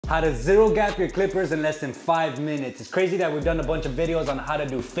How to zero gap your clippers in less than 5 minutes. It's crazy that we've done a bunch of videos on how to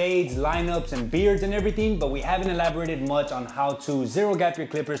do fades, lineups, and beards and everything, but we haven't elaborated much on how to zero gap your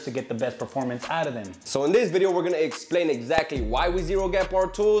clippers to get the best performance out of them. So in this video, we're gonna explain exactly why we zero gap our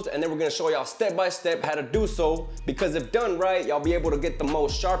tools, and then we're gonna show y'all step by step how to do so, because if done right, y'all be able to get the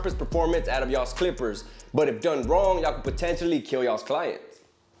most sharpest performance out of y'all's clippers. But if done wrong, y'all could potentially kill y'all's clients.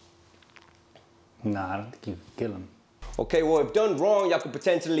 Nah, I don't think you can kill them. Okay, well, if done wrong, y'all could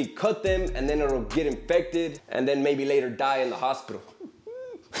potentially cut them and then it'll get infected and then maybe later die in the hospital.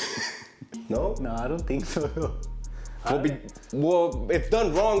 No? No, I don't think so. Well, if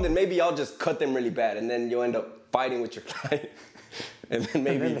done wrong, then maybe y'all just cut them really bad and then you'll end up fighting with your client. And then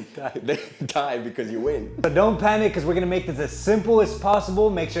maybe they die because you win. But don't panic, because we're gonna make this as simple as possible.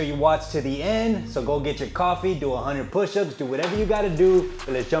 Make sure you watch to the end. So go get your coffee, do 100 push-ups, do whatever you gotta do.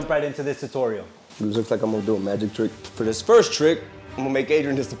 But let's jump right into this tutorial. This looks like I'm gonna do a magic trick. For this first trick, I'm gonna make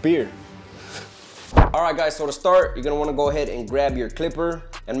Adrian disappear. All right, guys, so to start, you're gonna wanna go ahead and grab your clipper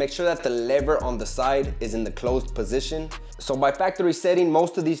and make sure that the lever on the side is in the closed position. So by factory setting,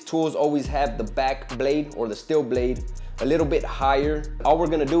 most of these tools always have the back blade or the steel blade a little bit higher. All we're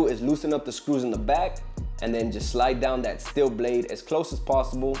gonna do is loosen up the screws in the back and then just slide down that steel blade as close as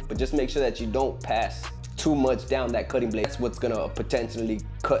possible, but just make sure that you don't pass too much down that cutting blade. That's what's gonna potentially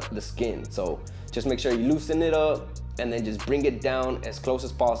cut the skin. So just make sure you loosen it up and then just bring it down as close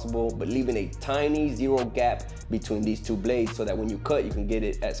as possible, but leaving a tiny zero gap between these two blades so that when you cut, you can get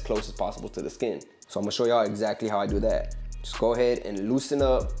it as close as possible to the skin. So I'm gonna show y'all exactly how I do that. Just go ahead and loosen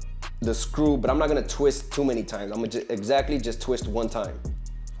up the screw, but I'm not gonna twist too many times. I'm gonna just twist one time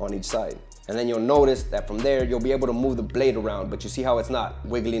on each side. And then you'll notice that from there, you'll be able to move the blade around, but you see how it's not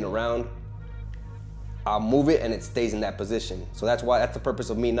wiggling around? I'll move it and it stays in that position. So that's the purpose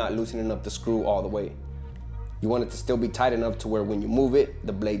of me not loosening up the screw all the way. You want it to still be tight enough to where when you move it,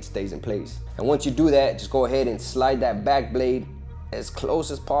 the blade stays in place. And once you do that, just go ahead and slide that back blade as close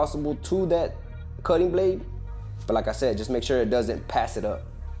as possible to that cutting blade. But like I said, just make sure it doesn't pass it up.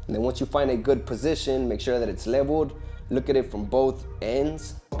 And then once you find a good position, make sure that it's leveled. Look at it from both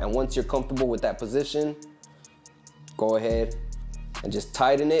ends. And once you're comfortable with that position, go ahead and just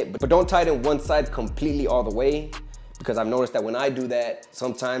tighten it. But don't tighten one side completely all the way, because I've noticed that when I do that,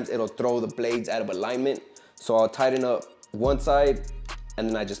 sometimes it'll throw the blades out of alignment. So I'll tighten up one side and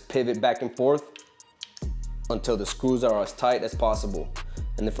then I just pivot back and forth until the screws are as tight as possible.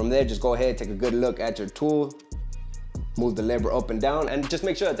 And then from there, just go ahead, take a good look at your tool, move the lever up and down, and just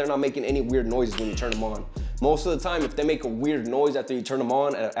make sure that they're not making any weird noises when you turn them on. Most of the time, if they make a weird noise after you turn them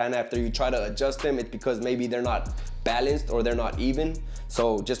on and after you try to adjust them, it's because maybe they're not balanced or they're not even.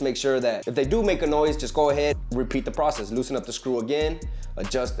 So just make sure that if they do make a noise, just go ahead, repeat the process. Loosen up the screw again,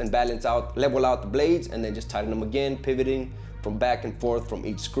 adjust and balance out, level out the blades, and then just tighten them again, pivoting from back and forth from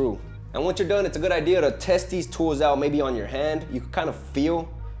each screw. And once you're done, it's a good idea to test these tools out maybe on your hand. You can kind of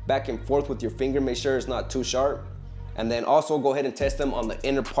feel back and forth with your finger, make sure it's not too sharp. And then also go ahead and test them on the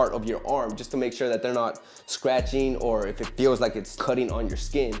inner part of your arm just to make sure that they're not scratching or if it feels like it's cutting on your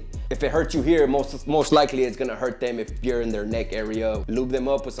skin. If it hurts you here, most likely it's gonna hurt them if you're in their neck area. Lube them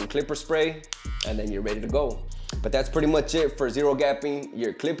up with some clipper spray and then you're ready to go. But that's pretty much it for zero gapping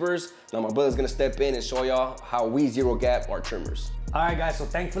your clippers. Now my brother's gonna step in and show y'all how we zero gap our trimmers. All right, guys, so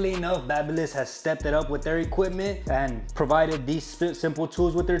thankfully enough, Babyliss has stepped it up with their equipment and provided these simple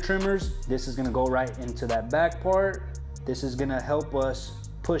tools with their trimmers. This is gonna go right into that back part. This is gonna help us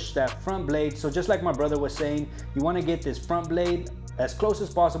push that front blade. So just like my brother was saying, you wanna get this front blade as close as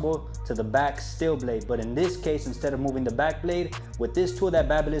possible to the back steel blade. But in this case, instead of moving the back blade, with this tool that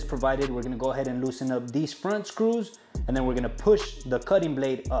Babyliss provided, we're gonna go ahead and loosen up these front screws, and then we're gonna push the cutting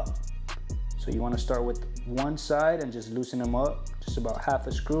blade up. So you wanna start with one side and just loosen them up, just about half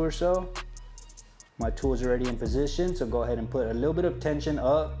a screw or so. My tool is already in position, so go ahead and put a little bit of tension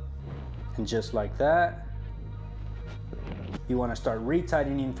up, and just like that. You wanna start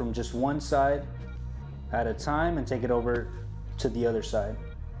retightening from just one side at a time and take it over to the other side.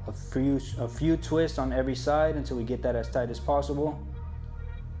 A few twists on every side until we get that as tight as possible.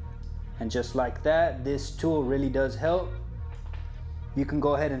 And just like that, this tool really does help. You can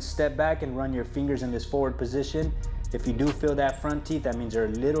go ahead and step back and run your fingers in this forward position. If you do feel that front teeth, that means they're a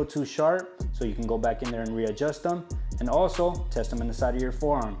little too sharp, so you can go back in there and readjust them. And also test them in the side of your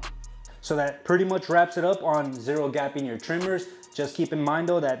forearm. So that pretty much wraps it up on zero gapping your trimmers. Just keep in mind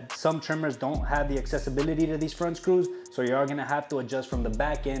though that some trimmers don't have the accessibility to these front screws, so you are gonna have to adjust from the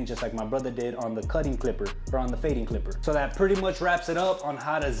back end, just like my brother did on the cutting clipper or on the fading clipper. So that pretty much wraps it up on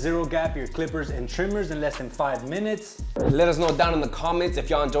how to zero gap your clippers and trimmers in less than 5 minutes. Let us know down in the comments if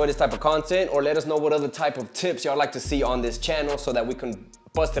y'all enjoy this type of content, or let us know what other type of tips y'all like to see on this channel so that we can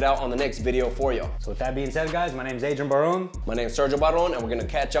bust it out on the next video for y'all. So with that being said, guys, my name is Adrian Baron. My name is Sergio Baron, and we're gonna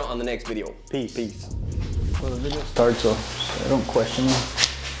catch y'all on the next video. Peace. Peace. Well, the video starts, so I don't question you.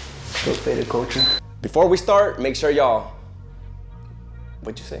 Still faded culture. Before we start, make sure y'all,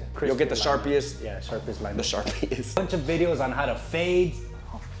 what'd you say? Crispy You'll get the line. sharpiest. Yeah, sharpest line. The sharpiest. Bunch of videos on how to fade.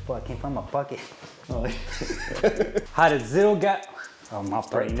 Oh, fuck, came from my pocket. Oh. How to zero gap. Oh, my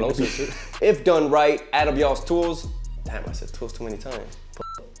brain. Closer. If done right, add up y'all's tools. Damn, I said tools too many times.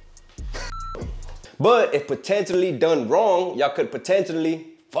 But if potentially done wrong, y'all could potentially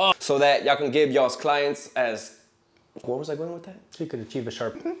fuck, so that y'all can give y'all's clients as, where was I going with that? So you could achieve a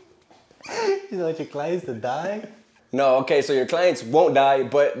sharp. You want your clients to die? No, okay, so your clients won't die,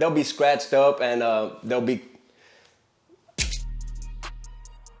 but they'll be scratched up and they'll be